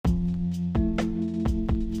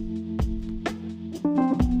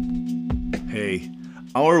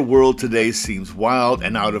Our world today seems wild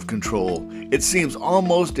and out of control. It seems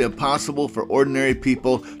almost impossible for ordinary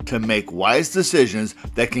people to make wise decisions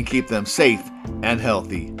that can keep them safe and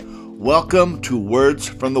healthy. Welcome to Words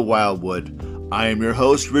from the Wildwood. I am your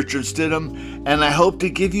host, Richard Stidham, and I hope to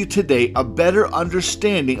give you today a better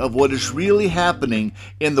understanding of what is really happening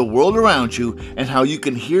in the world around you and how you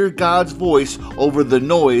can hear God's voice over the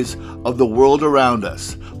noise of the world around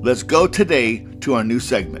us. Let's go today to our new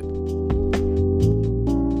segment.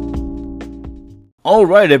 All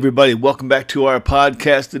right, everybody, welcome back to our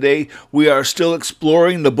podcast today. We are still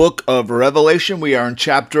exploring the book of Revelation. We are in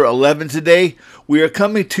chapter 11 today. We are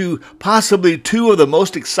coming to possibly two of the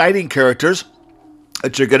most exciting characters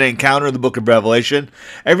that you're going to encounter in the book of Revelation.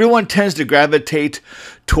 Everyone tends to gravitate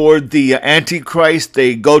toward the Antichrist.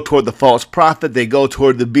 They go toward the false prophet. They go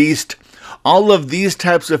toward the beast. All of these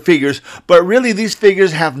types of figures, but really these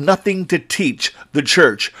figures have nothing to teach the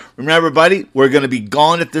church. Remember, everybody, we're going to be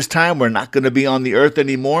gone at this time. We're not going to be on the earth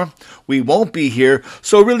anymore. We won't be here.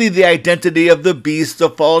 So really the identity of the beast, the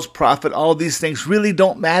false prophet, all these things really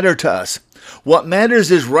don't matter to us. What matters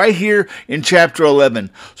is right here in chapter 11,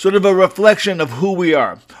 sort of a reflection of who we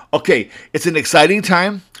are. Okay, it's an exciting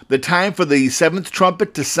time. The time for the seventh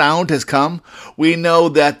trumpet to sound has come. We know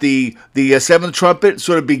that the seventh trumpet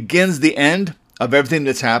sort of begins the end of everything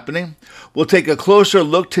that's happening. We'll take a closer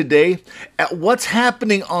look today at what's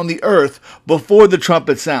happening on the earth before the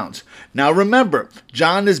trumpet sounds. Now remember,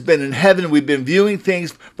 John has been in heaven. We've been viewing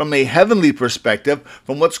things from a heavenly perspective,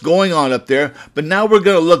 from what's going on up there. But now we're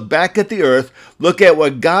going to look back at the earth, look at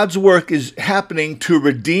what God's work is happening to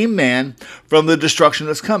redeem man from the destruction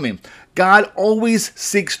that's coming. God always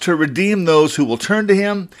seeks to redeem those who will turn to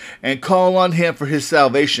him and call on him for his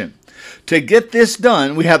salvation. To get this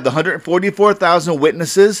done, we have the 144,000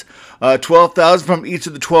 witnesses, 12,000 from each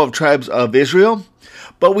of the 12 tribes of Israel.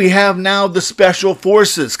 But we have now the special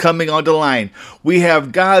forces coming onto line. We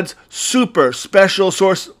have God's super special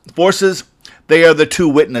forces. They are the two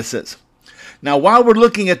witnesses. Now, while we're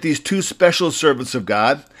looking at these two special servants of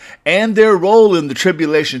God and their role in the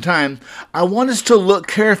tribulation time, I want us to look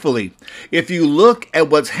carefully. If you look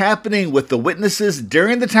at what's happening with the witnesses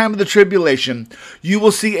during the time of the tribulation, you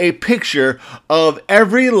will see a picture of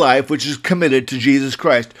every life which is committed to Jesus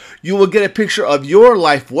Christ. You will get a picture of your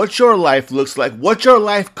life, what your life looks like, what your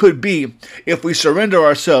life could be if we surrender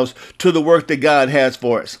ourselves to the work that God has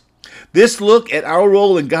for us. This look at our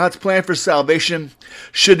role in God's plan for salvation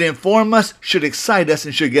should inform us, should excite us,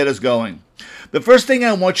 and should get us going. The first thing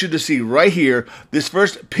I want you to see right here, this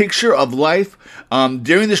first picture of life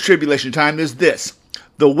during this tribulation time is this.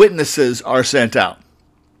 The witnesses are sent out.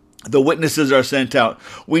 The witnesses are sent out.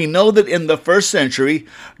 We know that in the first century,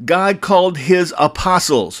 God called his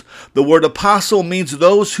apostles. The word apostle means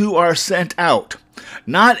those who are sent out.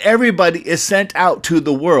 Not everybody is sent out to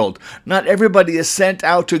the world. Not everybody is sent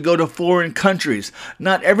out to go to foreign countries.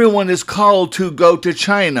 Not everyone is called to go to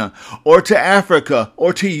China or to Africa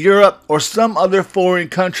or to Europe or some other foreign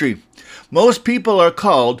country. Most people are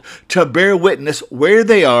called to bear witness where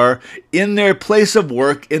they are, in their place of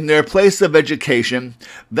work, in their place of education.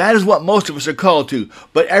 That is what most of us are called to.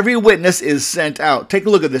 But every witness is sent out. Take a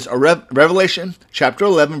look at this. Revelation chapter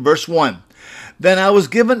 11, verse 1. Then I was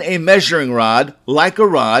given a measuring rod, like a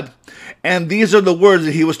rod, and these are the words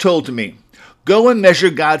that he was told to me. Go and measure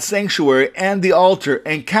God's sanctuary and the altar,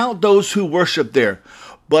 and count those who worship there.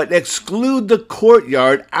 But exclude the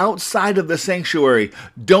courtyard outside of the sanctuary.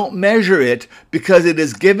 Don't measure it, because it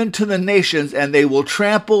is given to the nations, and they will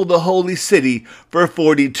trample the holy city for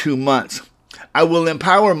 42 months. I will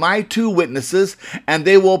empower my two witnesses, and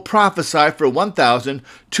they will prophesy for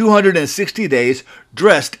 1,260 days,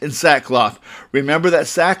 dressed in sackcloth. Remember that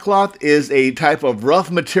sackcloth is a type of rough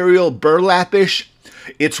material, burlapish.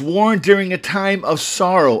 It's worn during a time of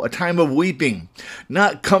sorrow, a time of weeping.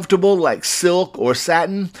 Not comfortable like silk or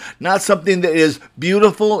satin, not something that is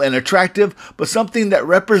beautiful and attractive, but something that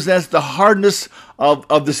represents the hardness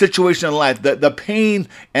of the situation in life, the pain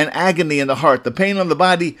and agony in the heart. The pain on the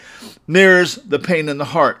body mirrors the pain in the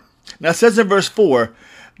heart. Now it says in verse 4,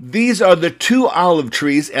 these are the two olive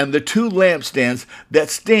trees and the two lampstands that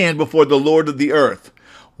stand before the Lord of the earth.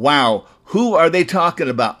 Wow, who are they talking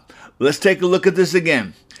about? Let's take a look at this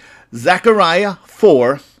again. Zechariah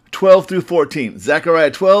 4, 12 through 14. Zechariah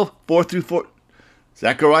 12, 4 through 4.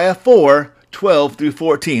 Zechariah 4, 12 through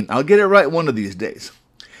 14. I'll get it right one of these days.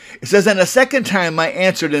 It says, and a second time I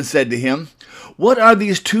answered and said to him, what are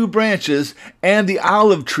these two branches and the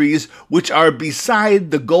olive trees which are beside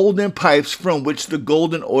the golden pipes from which the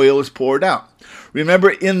golden oil is poured out? Remember,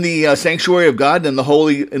 in the sanctuary of God, in the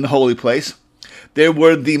holy place, There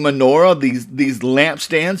were the menorah, these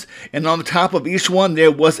lampstands, and on the top of each one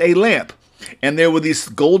there was a lamp. And there were these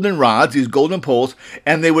golden rods, these golden poles,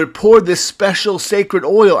 and they would pour this special sacred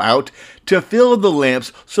oil out to fill the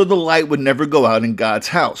lamps so the light would never go out in God's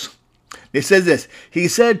house. It says this, he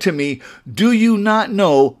said to me, "Do you not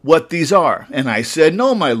know what these are?" And I said,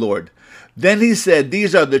 "No, my Lord." Then he said,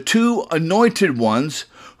 "These are the two anointed ones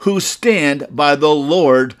who stand by the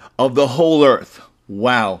Lord of the whole earth."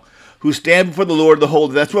 Wow. Who stand before the Lord of the whole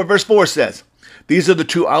earth. That's what verse 4 says. These are the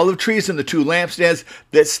two olive trees and the two lampstands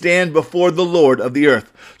that stand before the Lord of the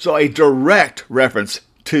earth. So a direct reference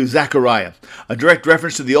to Zechariah. A direct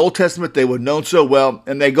reference to the Old Testament they would have known so well.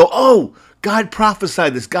 And they go, oh, God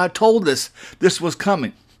prophesied this. God told us this was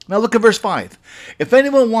coming. Now look at verse 5. If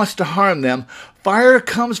anyone wants to harm them, fire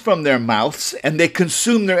comes from their mouths, and they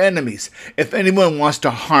consume their enemies. If anyone wants to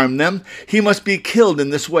harm them, he must be killed in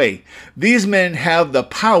this way. These men have the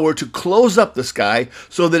power to close up the sky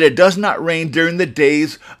so that it does not rain during the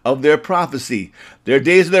days of their prophecy. Their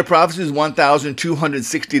days of their prophecy is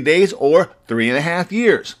 1,260 days, or 3.5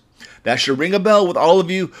 years. That should ring a bell with all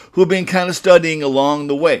of you who have been kind of studying along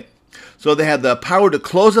the way. So they have the power to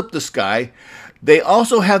close up the sky. They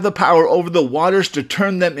also have the power over the waters to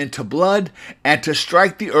turn them into blood and to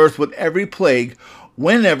strike the earth with every plague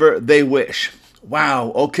whenever they wish.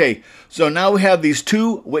 Wow, okay. So now we have these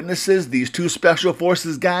two witnesses, these two special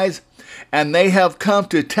forces guys, and they have come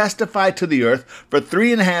to testify to the earth for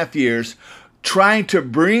 3.5 years, trying to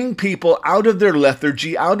bring people out of their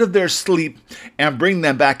lethargy, out of their sleep, and bring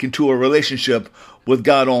them back into a relationship with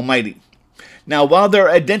God Almighty. Now, while their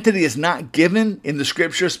identity is not given in the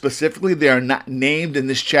scripture specifically, they are not named in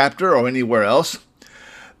this chapter or anywhere else,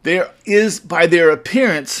 there is, by their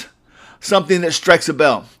appearance, something that strikes a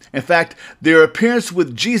bell. In fact, their appearance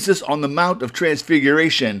with Jesus on the Mount of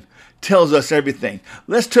Transfiguration tells us everything.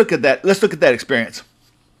 Let's look at that experience.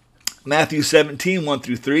 Matthew 17, 1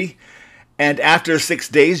 through 3. And after 6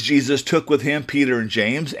 days, Jesus took with him Peter and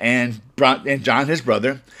James and John his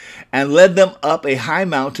brother, and led them up a high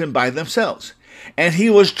mountain by themselves. And he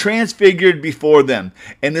was transfigured before them,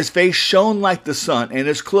 and his face shone like the sun, and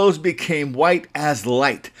his clothes became white as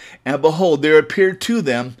light. And behold, there appeared to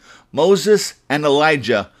them Moses and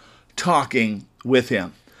Elijah talking with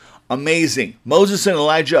him. Amazing. Moses and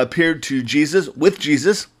Elijah appeared to Jesus, with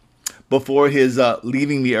Jesus, before his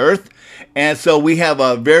leaving the earth. And so we have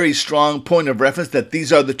a very strong point of reference that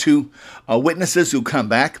these are the two witnesses who come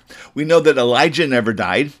back. We know that Elijah never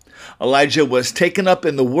died. Elijah was taken up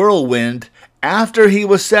in the whirlwind after he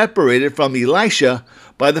was separated from Elisha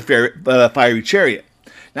by the fiery chariot.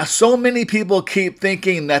 Now, so many people keep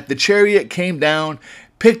thinking that the chariot came down,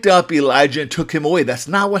 picked up Elijah, and took him away. That's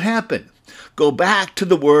not what happened. Go back to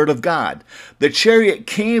the Word of God. The chariot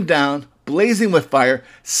came down, blazing with fire,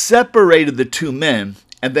 separated the two men,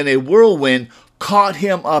 and then a whirlwind caught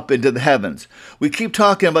him up into the heavens. We keep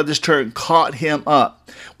talking about this term, caught him up.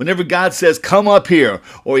 Whenever God says, come up here,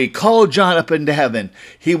 or he called John up into heaven,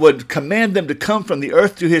 he would command them to come from the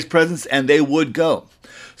earth to his presence, and they would go.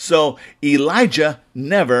 So Elijah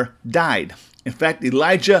never died. In fact,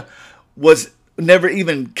 Elijah never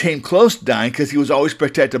even came close to dying because he was always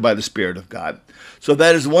protected by the Spirit of God. So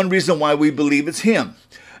that is one reason why we believe it's him.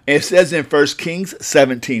 It says in 1 Kings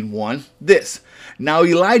 17:1 this, Now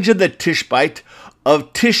Elijah the Tishbite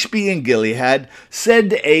of Tishbe in Gilead said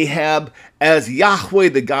to Ahab, As Yahweh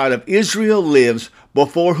the God of Israel lives,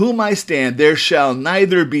 before whom I stand, there shall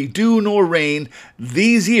neither be dew nor rain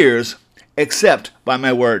these years, except by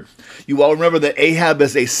my word. You all remember that Ahab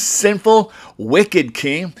is a sinful, wicked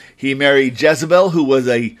king. He married Jezebel, who was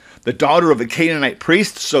the daughter of a Canaanite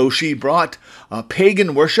priest, so she brought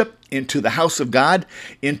pagan worship into the house of God,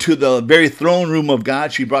 into the very throne room of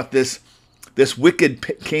God. She brought this wicked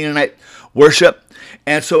Canaanite worship.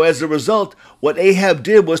 And so as a result, what Ahab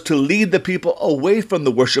did was to lead the people away from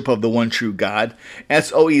the worship of the one true God. And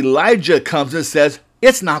so Elijah comes and says,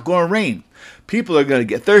 it's not going to rain. People are going to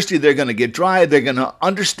get thirsty. They're going to get dry. They're going to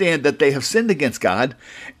understand that they have sinned against God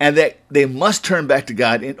and that they must turn back to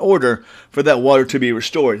God in order for that water to be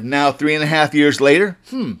restored. Now, 3.5 years later,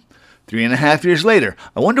 3.5 years later,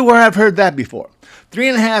 I wonder where I've heard that before.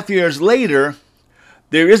 3.5 years later,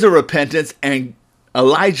 there is a repentance, and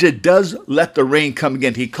Elijah does let the rain come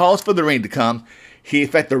again. He calls for the rain to come. In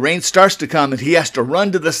fact, the rain starts to come, and he has to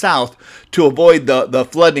run to the south to avoid the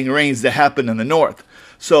flooding rains that happen in the north.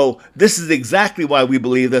 So this is exactly why we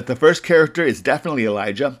believe that the first character is definitely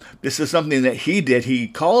Elijah. This is something that he did. He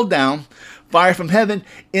called down fire from heaven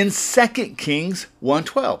in 2 Kings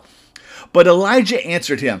 1:12. But Elijah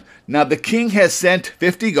answered him, Now the king has sent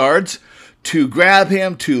 50 guards to grab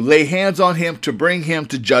him, to lay hands on him, to bring him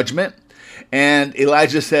to judgment. And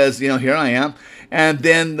Elijah says, here I am. And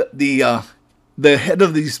then the head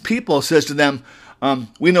of these people says to them,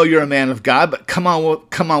 we know you're a man of God, but come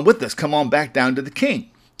on with us. Come on back down to the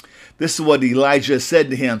king. This is what Elijah said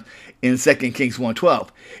to him in 2 Kings 1:12.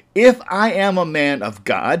 If I am a man of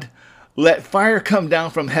God, let fire come down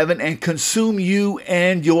from heaven and consume you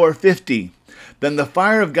and your 50. Then the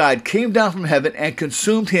fire of God came down from heaven and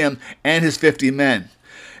consumed him and his 50 men.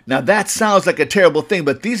 Now that sounds like a terrible thing,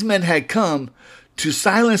 but these men had come to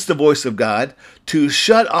silence the voice of God, to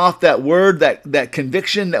shut off that word, that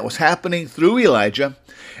conviction that was happening through Elijah.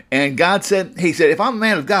 And God said, if I'm a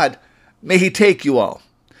man of God, may he take you all.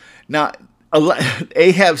 Now,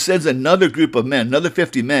 Ahab sends another group of men, another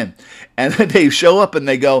 50 men, and then they show up and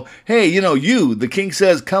they go, hey, the king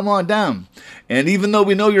says, come on down. And even though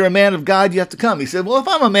we know you're a man of God, you have to come. He said, well, if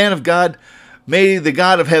I'm a man of God, may the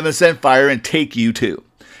God of heaven send fire and take you too.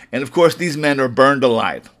 And of course, these men are burned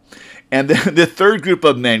alive. And then the third group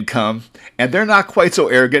of men come, and they're not quite so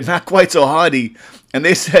arrogant, not quite so haughty. And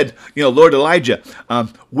they said, Lord Elijah,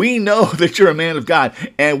 we know that you're a man of God,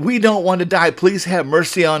 and we don't want to die. Please have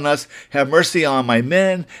mercy on us. Have mercy on my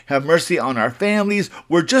men. Have mercy on our families.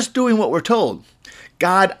 We're just doing what we're told.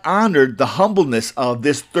 God honored the humbleness of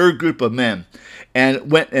this third group of men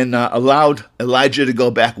and went and allowed Elijah to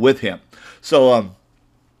go back with him. So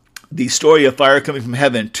the story of fire coming from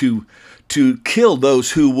heaven to kill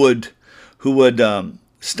those who would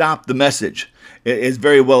stop the message is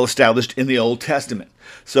very well established in the Old Testament.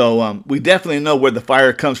 So we definitely know where the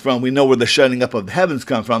fire comes from. We know where the shutting up of the heavens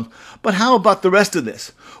comes from. But how about the rest of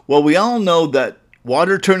this? Well, we all know that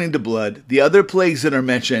water turning to blood, the other plagues that are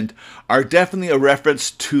mentioned, are definitely a reference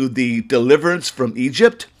to the deliverance from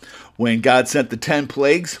Egypt when God sent the 10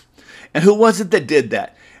 plagues. And who was it that did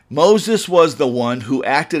that? Moses was the one who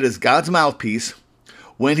acted as God's mouthpiece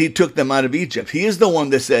when he took them out of Egypt. He is the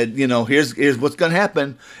one that said, here's what's going to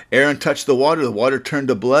happen. Aaron touched the water turned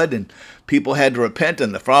to blood, and people had to repent,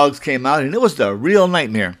 and the frogs came out, and it was a real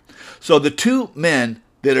nightmare. So the two men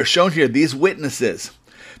that are shown here, these witnesses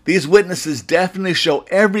definitely show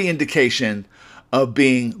every indication of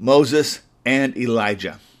being Moses and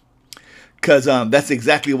Elijah. Because that's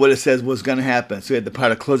exactly what it says was going to happen. So he had the power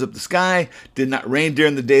to close up the sky, did not rain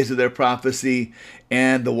during the days of their prophecy,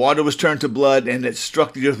 and the water was turned to blood, and it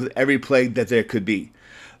struck the earth with every plague that there could be.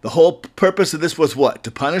 The whole purpose of this was what? To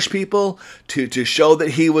punish people? To show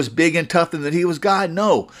that he was big and tough and that he was God?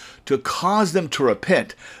 No. To cause them to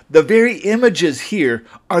repent. The very images here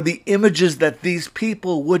are the images that these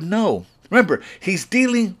people would know. Remember, he's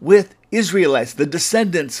dealing with Israelites, the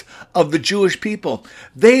descendants of the Jewish people.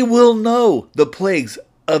 They will know the plagues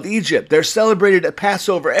of Egypt. They're celebrated at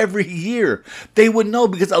Passover every year. They would know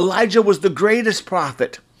because Elijah was the greatest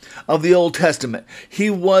prophet of the Old Testament. He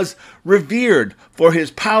was revered for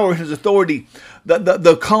his power and his authority.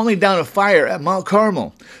 The calling down of fire at Mount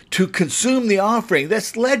Carmel to consume the offering,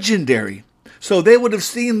 that's legendary. So they would have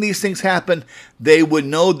seen these things happen. They would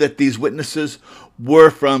know that these witnesses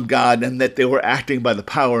were from God and that they were acting by the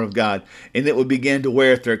power of God, and it would begin to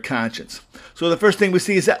wear at their conscience. So the first thing we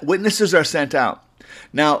see is that witnesses are sent out.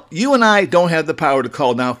 Now, you and I don't have the power to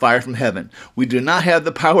call down fire from heaven. We do not have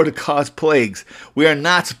the power to cause plagues. We are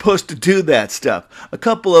not supposed to do that stuff. A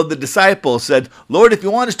couple of the disciples said, Lord, if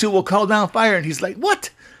you want us to, we'll call down fire. And he's like,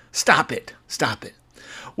 what? Stop it. Stop it.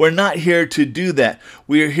 We're not here to do that.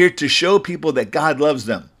 We are here to show people that God loves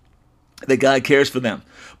them, that God cares for them.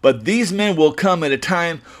 But these men will come at a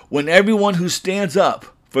time when everyone who stands up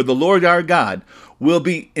for the Lord our God will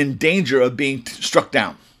be in danger of being struck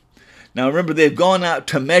down. Now remember, they've gone out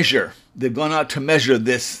to measure. They've gone out to measure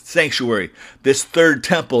this sanctuary, this third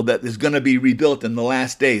temple that is going to be rebuilt in the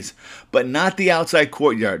last days, but not the outside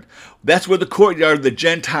courtyard. That's where the courtyard of the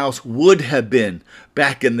Gentiles would have been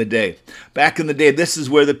back in the day. Back in the day, this is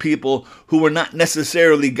where the people who were not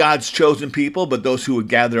necessarily God's chosen people, but those who would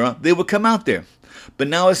gather up, they would come out there. But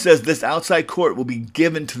now it says this outside court will be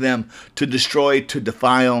given to them to destroy, to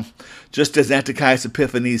defile, just as Antiochus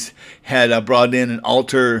Epiphanes had brought in an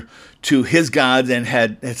altar to his gods and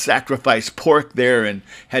had sacrificed pork there and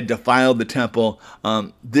had defiled the temple.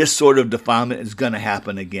 This sort of defilement is going to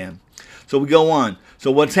happen again. So we go on.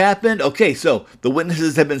 So what's happened? Okay, so the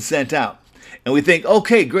witnesses have been sent out. And we think,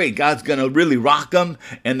 okay, great, God's going to really rock them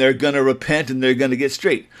and they're going to repent and they're going to get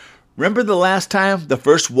straight. Remember the last time, the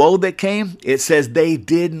first woe that came? It says they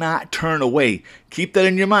did not turn away. Keep that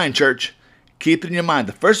in your mind, church. Keep it in your mind.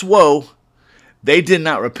 The first woe, they did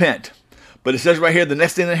not repent. But it says right here, the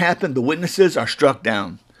next thing that happened, the witnesses are struck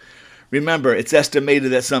down. Remember, it's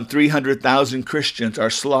estimated that some 300,000 Christians are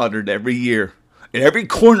slaughtered every year in every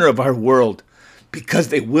corner of our world because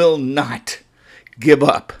they will not give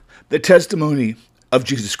up, the testimony of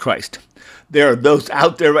Jesus Christ. There are those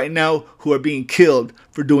out there right now who are being killed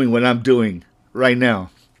for doing what I'm doing right now.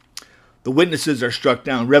 The witnesses are struck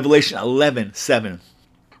down. Revelation 11:7.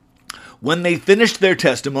 When they finished their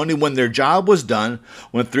testimony, when their job was done,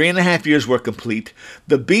 when 3.5 years were complete,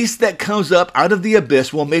 the beast that comes up out of the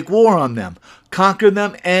abyss will make war on them, conquer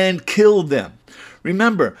them, and kill them.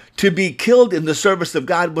 Remember, to be killed in the service of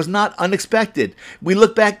God was not unexpected. We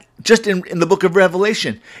look back just in the book of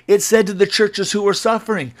Revelation. It said to the churches who were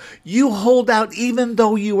suffering, you hold out even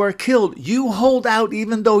though you are killed. You hold out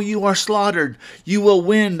even though you are slaughtered. You will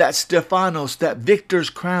win that Stephanos, that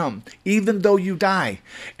victor's crown, even though you die.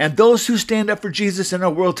 And those who stand up for Jesus in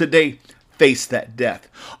our world today face that death.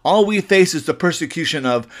 All we face is the persecution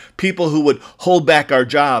of people who would hold back our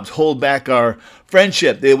jobs, hold back our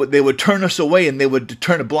friendship. They would turn us away, and they would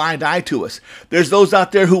turn a blind eye to us. There's those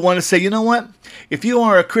out there who want to say, you know what? If you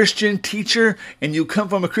are a Christian teacher and you come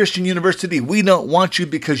from a Christian university, we don't want you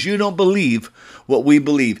because you don't believe what we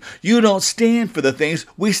believe. You don't stand for the things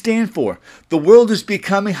we stand for. The world is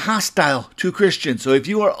becoming hostile to Christians. So if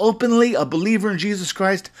you are openly a believer in Jesus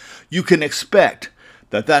Christ, you can expect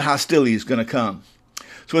that hostility is going to come.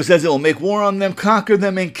 So it says it will make war on them, conquer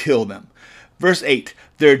them, and kill them. Verse 8,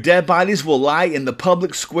 their dead bodies will lie in the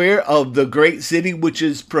public square of the great city, which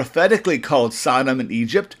is prophetically called Sodom and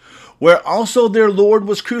Egypt, where also their Lord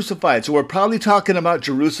was crucified. So we're probably talking about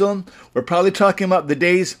Jerusalem. We're probably talking about the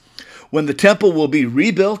days when the temple will be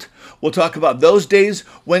rebuilt. We'll talk about those days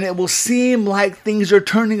when it will seem like things are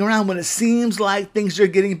turning around, when it seems like things are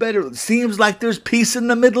getting better. It seems like there's peace in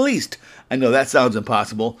the Middle East. I know that sounds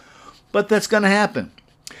impossible, but that's going to happen.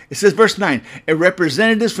 It says, verse 9, and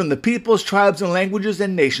representatives from the peoples, tribes, and languages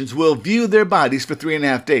and nations will view their bodies for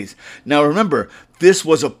 3.5 days. Now remember, this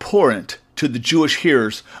was abhorrent to the Jewish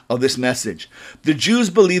hearers of this message. The Jews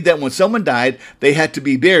believed that when someone died, they had to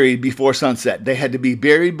be buried before sunset. They had to be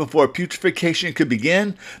buried before putrefaction could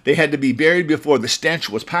begin. They had to be buried before the stench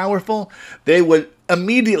was powerful. They would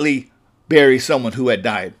immediately bury someone who had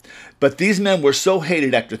died. But these men were so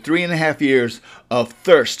hated after 3.5 years of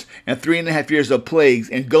thirst and 3.5 years of plagues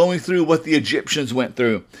and going through what the Egyptians went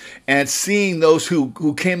through and seeing those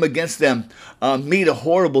who came against them meet a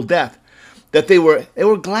horrible death, that they were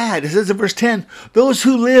glad. It says in verse 10, those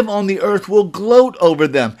who live on the earth will gloat over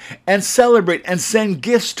them and celebrate and send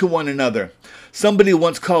gifts to one another. Somebody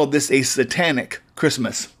once called this a satanic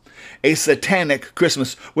Christmas. A satanic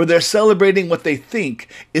Christmas, where they're celebrating what they think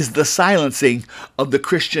is the silencing of the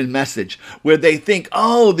Christian message, where they think,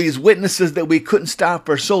 oh, these witnesses that we couldn't stop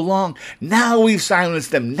for so long, now we've silenced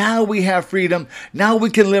them, now we have freedom, now we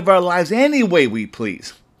can live our lives any way we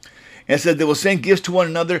please. And it said they will send gifts to one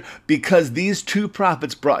another because these two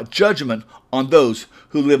prophets brought judgment on those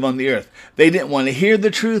who live on the earth. They didn't want to hear the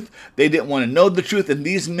truth, they didn't want to know the truth, and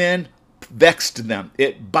these men vexed them,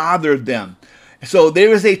 it bothered them. So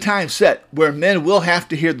there is a time set where men will have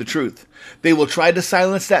to hear the truth. They will try to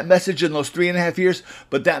silence that message in those 3.5 years,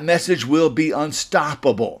 but that message will be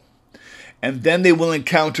unstoppable. And then they will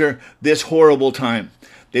encounter this horrible time.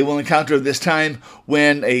 They will encounter this time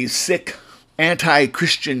when a sick,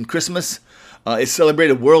 anti-Christian Christmas is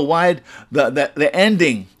celebrated worldwide, the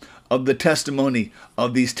ending of the testimony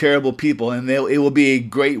of these terrible people, and it will be a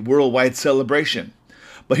great worldwide celebration.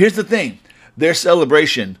 But here's the thing, their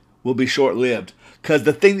celebration will be short-lived, because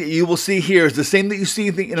the thing that you will see here is the same that you see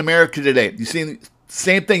in America today. You see the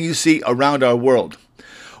same thing you see around our world.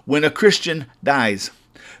 When a Christian dies,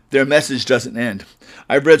 their message doesn't end.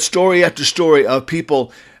 I've read story after story of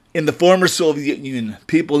people in the former Soviet Union,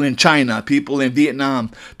 people in China, people in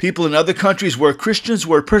Vietnam, people in other countries where Christians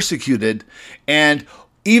were persecuted, and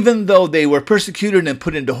even though they were persecuted and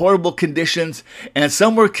put into horrible conditions, and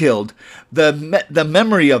some were killed, the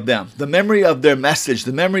memory of them, the memory of their message,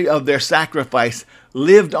 the memory of their sacrifice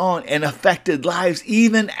lived on and affected lives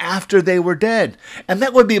even after they were dead. And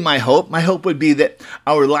that would be my hope. My hope would be that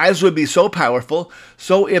our lives would be so powerful,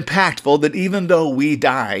 so impactful, that even though we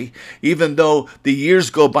die, even though the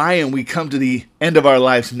years go by and we come to the end of our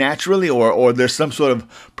lives naturally, or there's some sort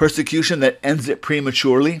of persecution that ends it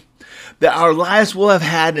prematurely, that our lives will have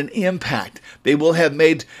had an impact. They will have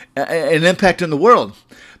made an impact in the world.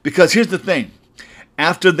 Because here's the thing.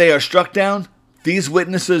 After they are struck down, these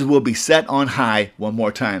witnesses will be set on high one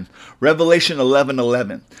more time. Revelation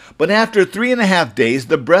 11:11. But after 3.5 days,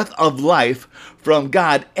 the breath of life from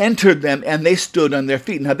God entered them, and they stood on their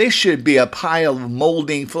feet. Now, they should be a pile of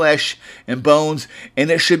molding flesh and bones,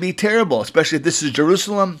 and it should be terrible, especially if this is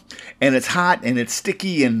Jerusalem, and it's hot, and it's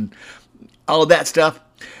sticky, and all that stuff.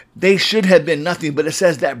 They should have been nothing, but it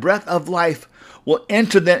says that breath of life will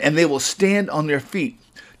enter them, and they will stand on their feet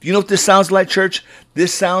You know what this sounds like, church?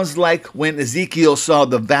 This sounds like when Ezekiel saw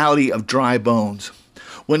the valley of dry bones.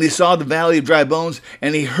 When he saw the valley of dry bones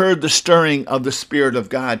and he heard the stirring of the Spirit of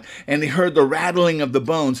God and he heard the rattling of the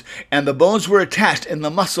bones, and the bones were attached and the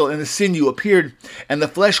muscle and the sinew appeared and the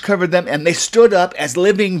flesh covered them, and they stood up as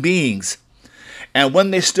living beings. And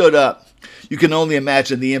when they stood up, you can only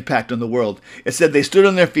imagine the impact on the world. It said they stood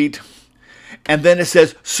on their feet, and then it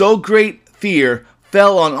says, so great fear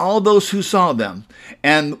fell on all those who saw them.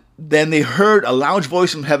 And then they heard a loud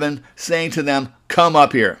voice from heaven saying to them, come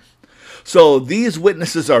up here. So these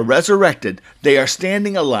witnesses are resurrected. They are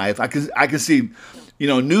standing alive. I can see,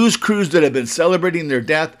 news crews that have been celebrating their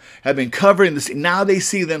death have been covering this. Now they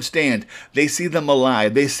see them stand. They see them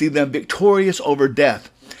alive. They see them victorious over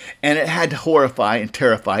death. And it had to horrify and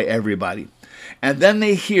terrify everybody. And then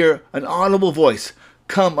they hear an audible voice,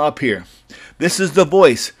 come up here. This is the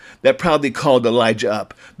voice that proudly called Elijah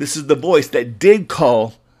up. This is the voice that did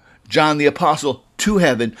call John the Apostle to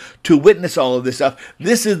heaven to witness all of this stuff.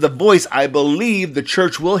 This is the voice I believe the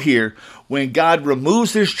church will hear when God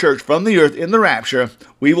removes his church from the earth in the rapture.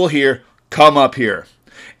 We will hear, come up here.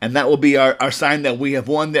 And that will be our sign that we have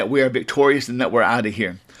won, that we are victorious, and that we're out of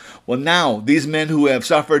here. Well, now, these men who have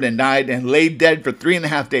suffered and died and laid dead for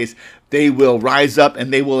 3.5 days, they will rise up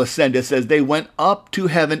and they will ascend. It says they went up to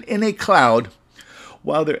heaven in a cloud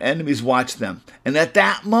while their enemies watched them. And at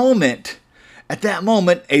that moment,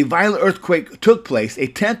 a violent earthquake took place.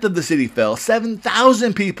 1/10 of the city fell.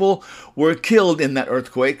 7,000 people were killed in that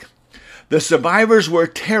earthquake. The survivors were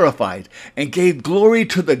terrified and gave glory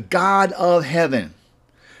to the God of heaven.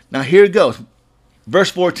 Now here it goes.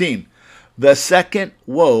 Verse 14. The second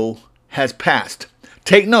woe has passed.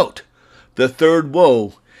 Take note. The third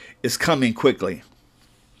woe is coming quickly.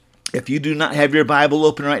 If you do not have your Bible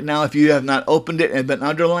open right now, if you have not opened it and been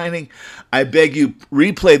underlining, I beg you,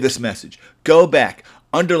 replay this message. Go back,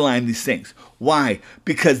 underline these things. Why?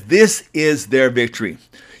 Because this is their victory.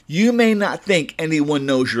 You may not think anyone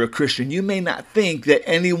knows you're a Christian. You may not think that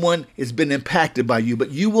anyone has been impacted by you,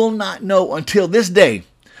 but you will not know until this day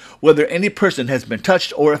whether any person has been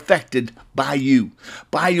touched or affected by you,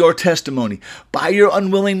 by your testimony, by your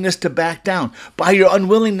unwillingness to back down, by your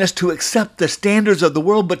unwillingness to accept the standards of the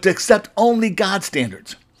world, but to accept only God's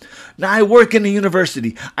standards. Now, I work in a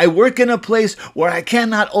university. I work in a place where I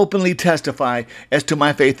cannot openly testify as to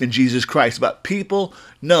my faith in Jesus Christ, but people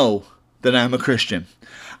know that I'm a Christian.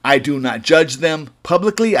 I do not judge them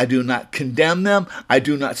publicly. I do not condemn them. I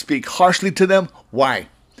do not speak harshly to them. Why?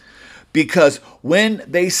 Because when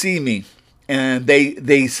they see me and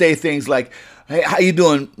they say things like, hey, how you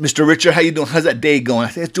doing, Mr. Richard? How you doing? How's that day going? I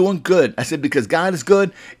said, it's doing good. I said, because God is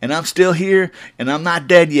good and I'm still here and I'm not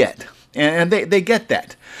dead yet. And they get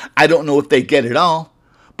that. I don't know if they get it all,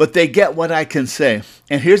 but they get what I can say.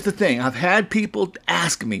 And here's the thing. I've had people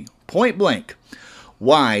ask me point blank,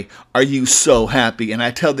 why are you so happy? And I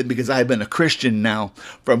tell them because I've been a Christian now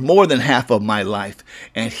for more than half of my life.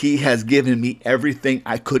 And he has given me everything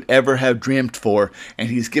I could ever have dreamed for. And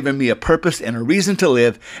he's given me a purpose and a reason to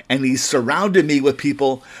live. And he's surrounded me with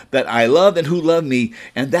people that I love and who love me.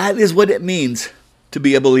 And that is what it means to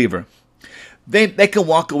be a believer. They can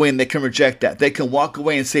walk away and they can reject that. They can walk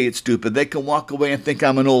away and say it's stupid. They can walk away and think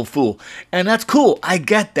I'm an old fool. And that's cool. I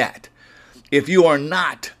get that. If you are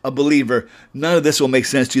not a believer, none of this will make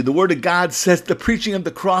sense to you. The Word of God says the preaching of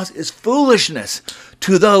the cross is foolishness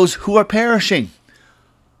to those who are perishing.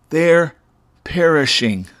 They're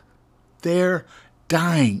perishing. They're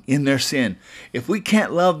dying in their sin. If we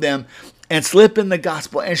can't love them and slip in the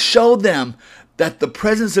gospel and show them that the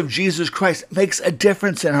presence of Jesus Christ makes a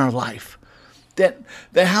difference in our life, then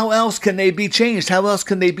how else can they be changed? How else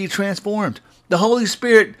can they be transformed? The Holy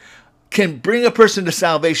Spirit can bring a person to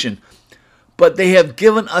salvation, but they have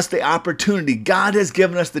given us the opportunity. God has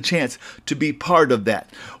given us the chance to be part of that.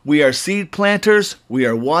 We are seed planters. We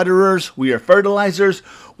are waterers. We are fertilizers.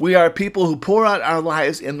 We are people who pour out our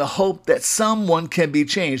lives in the hope that someone can be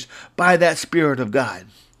changed by that Spirit of God.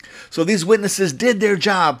 So these witnesses did their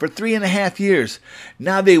job for 3.5 years.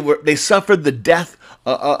 Now they suffered the death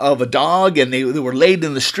of a dog, and they were laid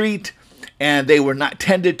in the street, and they were not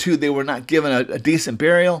tended to. They were not given a decent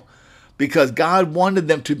burial, because God wanted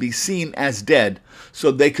them to be seen as dead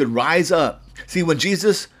so they could rise up. See, when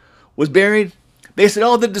Jesus was buried, they said,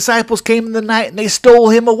 oh, the disciples came in the night and they stole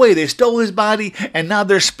him away. They stole his body, and now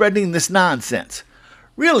they're spreading this nonsense.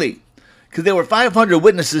 Really? Because there were 500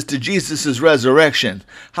 witnesses to Jesus' resurrection.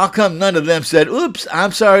 How come none of them said, oops,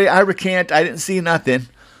 I'm sorry, I recant, I didn't see nothing?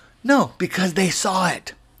 No, because they saw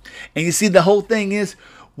it. And you see, the whole thing is,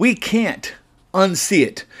 we can't unsee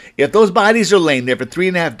it. If those bodies are laying there for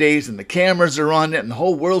 3.5 days and the cameras are on it and the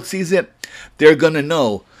whole world sees it, they're going to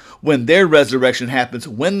know when their resurrection happens,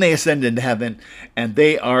 when they ascend into heaven, and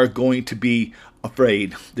they are going to be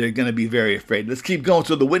afraid. They're going to be very afraid. Let's keep going.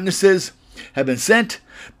 So the witnesses have been sent.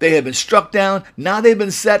 They have been struck down. Now they've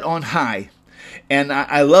been set on high. And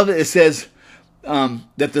I love it. It says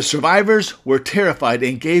that the survivors were terrified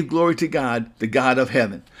and gave glory to God, the God of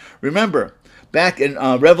heaven. Remember, back in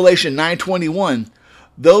Revelation 9:21,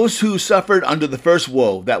 those who suffered under the first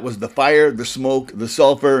woe, that was the fire, the smoke, the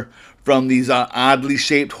sulfur from these oddly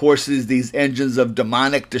shaped horses, these engines of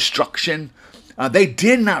demonic destruction, they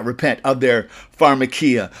did not repent of their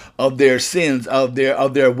pharmakia, of their sins, of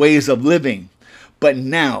their ways of living. But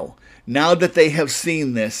now that they have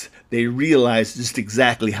seen this, they realize just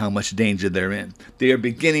exactly how much danger they're in. They are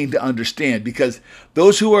beginning to understand, because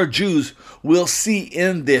those who are Jews will see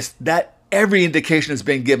in this that every indication has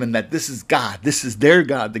been given that this is God. This is their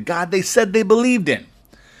God, the God they said they believed in.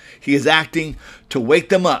 He is acting to wake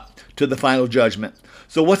them up to the final judgment.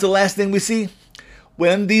 So what's the last thing we see?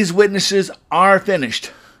 When these witnesses are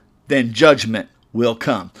finished, then judgment will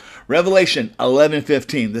come. Revelation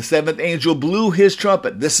 11:15. The seventh angel blew his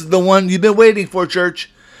trumpet. This is the one you've been waiting for, church.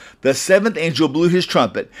 The seventh angel blew his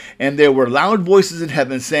trumpet, and there were loud voices in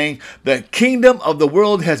heaven saying, "The kingdom of the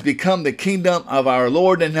world has become the kingdom of our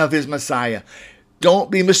Lord and of his Messiah."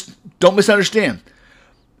 Don't misunderstand.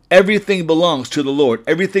 Everything belongs to the Lord.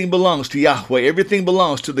 Everything belongs to Yahweh. Everything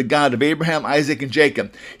belongs to the God of Abraham, Isaac, and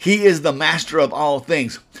Jacob. He is the master of all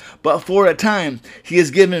things. But for a time, he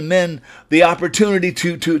has given men the opportunity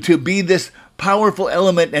to be this powerful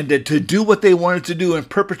element and to do what they wanted to do and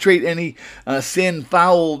perpetrate any sin,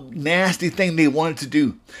 foul, nasty thing they wanted to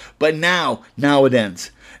do. But now it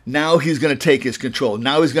ends. Now he's going to take his control.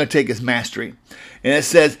 Now he's going to take his mastery. And it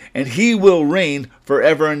says, and he will reign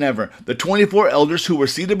forever and ever. The 24 elders who were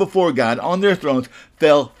seated before God on their thrones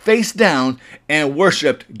fell face down and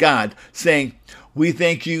worshiped God, saying, "We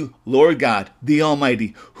thank you, Lord God, the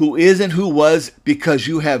Almighty, who is and who was, because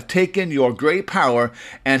you have taken your great power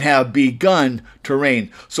and have begun to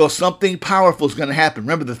reign." So something powerful is going to happen.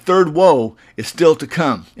 Remember, the third woe is still to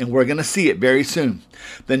come, and we're going to see it very soon.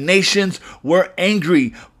 The nations were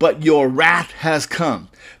angry, but your wrath has come.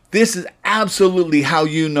 This is absolutely how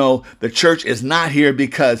you know the church is not here,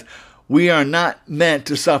 because we are not meant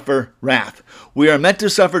to suffer wrath. We are meant to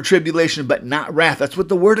suffer tribulation, but not wrath. That's what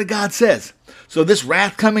the Word of God says. So this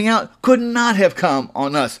wrath coming out could not have come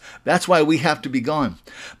on us. That's why we have to be gone.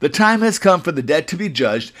 The time has come for the dead to be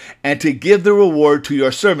judged, and to give the reward to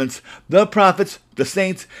your servants, the prophets, the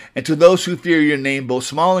saints, and to those who fear your name, both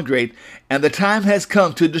small and great. And the time has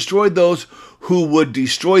come to destroy those who would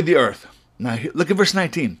destroy the earth. Now look at verse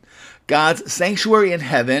 19. God's sanctuary in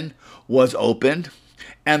heaven was opened,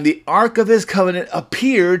 and the ark of his covenant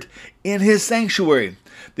appeared in his sanctuary.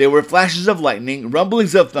 There were flashes of lightning,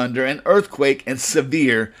 rumblings of thunder, an earthquake, and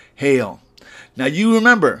severe hail. Now you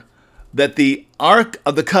remember that the ark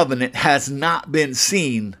of the covenant has not been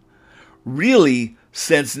seen really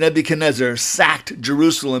since Nebuchadnezzar sacked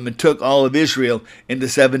Jerusalem and took all of Israel into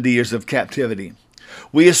 70 years of captivity.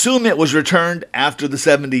 We assume it was returned after the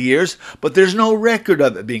 70 years, but there's no record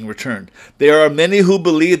of it being returned. There are many who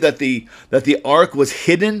believe that the ark was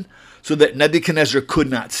hidden so that Nebuchadnezzar could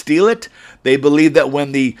not steal it. They believe that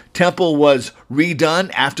when the temple was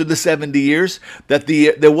redone after the 70 years, that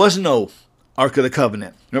there was no Ark of the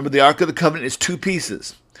Covenant. Remember, the Ark of the Covenant is two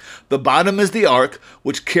pieces. The bottom is the ark,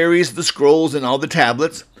 which carries the scrolls and all the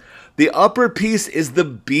tablets. The upper piece is the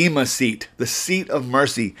Bema seat, the seat of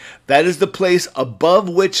mercy. That is the place above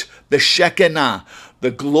which the Shekinah, the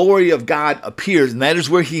glory of God, appears, and that is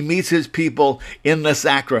where he meets his people in the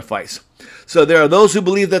sacrifice. So there are those who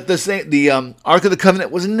believe that the Ark of the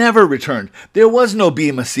Covenant was never returned. There was no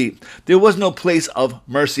Bema seat. There was no place of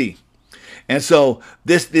mercy. And so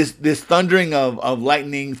this thundering of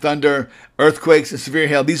lightning, thunder, earthquakes, and severe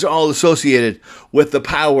hail, these are all associated with the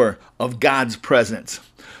power of God's presence.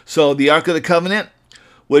 So the Ark of the Covenant,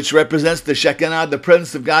 which represents the Shekinah, the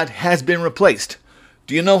presence of God, has been replaced.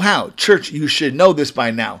 Do you know how? Church, you should know this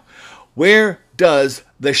by now. Where does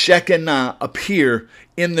the Shekinah appear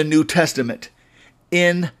in the New Testament?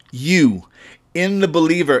 In you, in the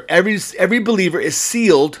believer. Every believer is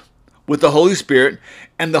sealed with the Holy Spirit,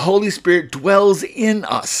 and the Holy Spirit dwells in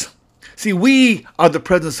us. See, we are the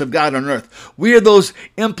presence of God on earth. We are those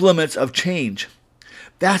implements of change.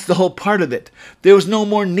 That's the whole part of it. There was no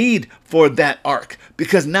more need for that ark,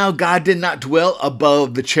 because now God did not dwell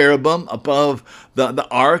above the cherubim, above the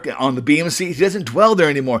ark, on the Bema seat. He doesn't dwell there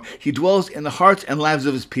anymore. He dwells in the hearts and lives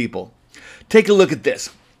of his people. Take a look at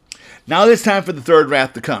this. Now it's time for the third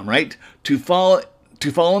wrath to come, right? To fall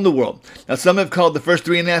on the world. Now some have called the first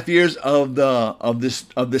 3.5 years of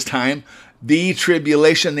this time the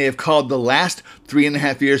tribulation. They have called the last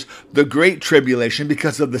 3.5 years the Great Tribulation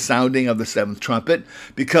because of the sounding of the seventh trumpet,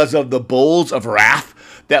 because of the bowls of wrath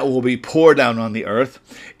that will be poured down on the earth.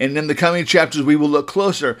 And in the coming chapters, we will look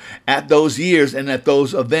closer at those years and at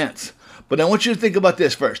those events. But I want you to think about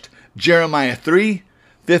this first. Jeremiah 3,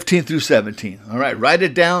 15 through 17. All right, write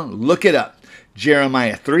it down, look it up.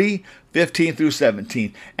 Jeremiah 3, 15 through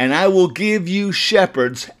 17. And I will give you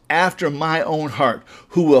shepherds after my own heart,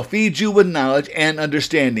 who will feed you with knowledge and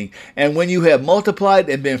understanding. And when you have multiplied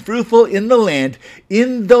and been fruitful in the land,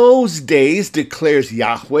 in those days, declares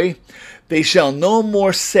Yahweh, they shall no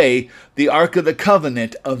more say, the ark of the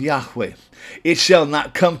covenant of Yahweh. It shall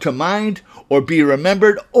not come to mind, or be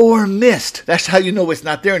remembered, or missed. That's how you know it's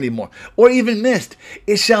not there anymore. Or even missed.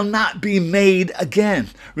 It shall not be made again.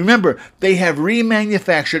 Remember, they have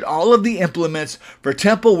remanufactured all of the implements for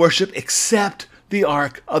temple worship except the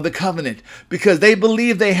Ark of the Covenant, because they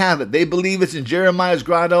believe they have it. They believe it's in Jeremiah's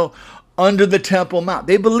grotto under the Temple Mount.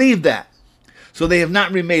 They believe that. So they have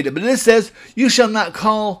not remade it. But it says, you shall not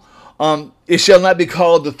call... it shall not be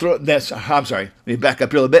called the throne. Let me back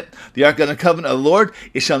up here a little bit. The Ark of the Covenant of the Lord,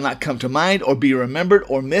 it shall not come to mind or be remembered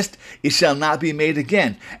or missed. It shall not be made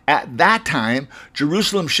again. At that time,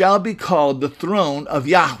 Jerusalem shall be called the throne of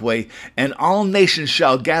Yahweh, and all nations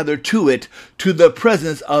shall gather to it, to the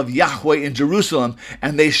presence of Yahweh in Jerusalem,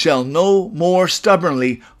 and they shall no more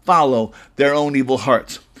stubbornly follow their own evil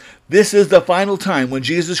hearts. This is the final time when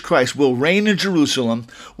Jesus Christ will reign in Jerusalem,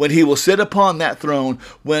 when he will sit upon that throne,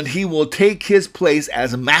 when he will take his place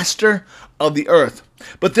as master of the earth.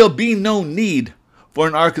 But there'll be no need for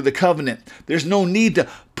an Ark of the Covenant. There's no need to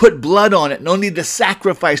put blood on it, no need to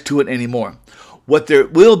sacrifice to it anymore. What there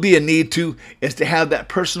will be a need to is to have that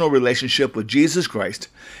personal relationship with Jesus Christ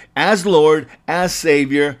as Lord, as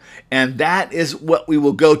Savior, and that is what we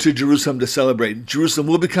will go to Jerusalem to celebrate. Jerusalem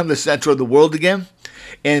will become the center of the world again.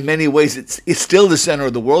 In many ways, it's still the center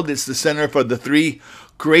of the world. It's the center for the three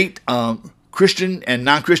great Christian and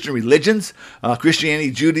non-Christian religions,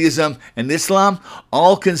 Christianity, Judaism, and Islam,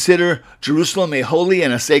 all consider Jerusalem a holy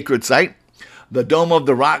and a sacred site. The Dome of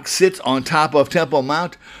the Rock sits on top of Temple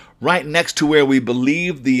Mount, right next to where we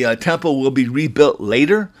believe the temple will be rebuilt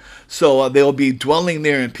later. So they will be dwelling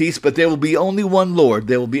there in peace, but there will be only one Lord.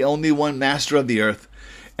 There will be only one master of the earth.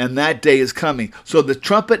 And that day is coming. So the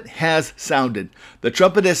trumpet has sounded. The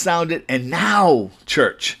trumpet has sounded, and now,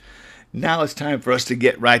 church, now it's time for us to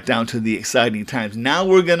get right down to the exciting times. Now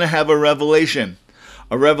we're going to have a revelation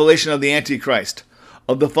of the Antichrist,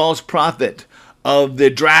 of the false prophet, of the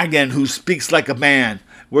dragon who speaks like a man.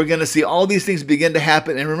 We're going to see all these things begin to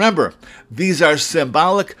happen. And remember, these are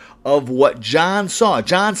symbolic of what John saw.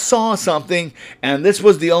 John saw something, and this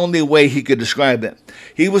was the only way he could describe it.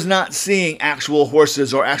 He was not seeing actual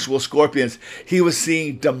horses or actual scorpions. He was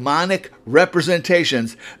seeing demonic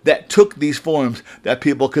representations that took these forms that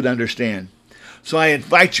people could understand. So I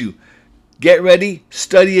invite you, get ready,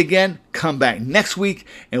 study again, come back next week,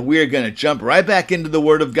 and we are going to jump right back into the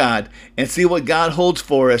Word of God and see what God holds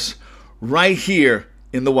for us right here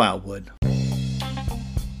in the Wildwood.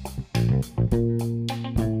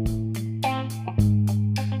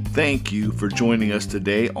 Thank you for joining us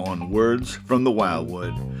today on Words from the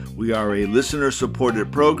Wildwood. We are a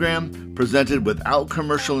listener-supported program presented without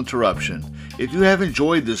commercial interruption. If you have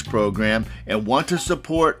enjoyed this program and want to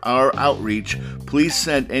support our outreach, please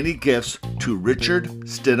send any gifts to Richard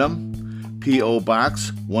Stidham, P.O.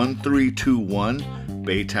 Box 1321,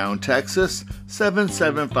 Baytown, Texas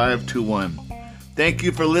 77521. Thank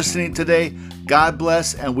you for listening today. God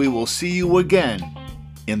bless, and we will see you again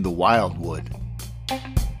in the Wildwood.